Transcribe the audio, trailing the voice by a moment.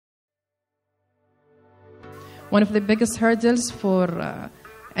one of the biggest hurdles for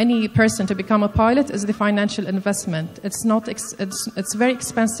any person to become a pilot is the financial investment. It's very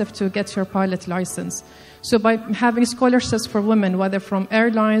expensive to get your pilot license. So by having scholarships for women, whether from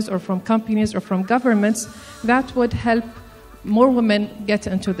airlines or from companies or from governments, that would help more women get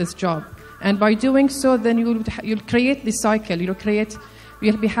into this job. And by doing so, then you'll create the cycle.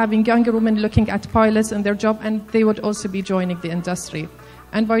 You'll be having younger women looking at pilots and their job, and they would also be joining the industry.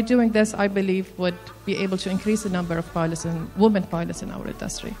 And by doing this, I believe would be able to increase the number of pilots and women pilots in our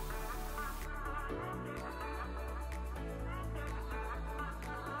industry.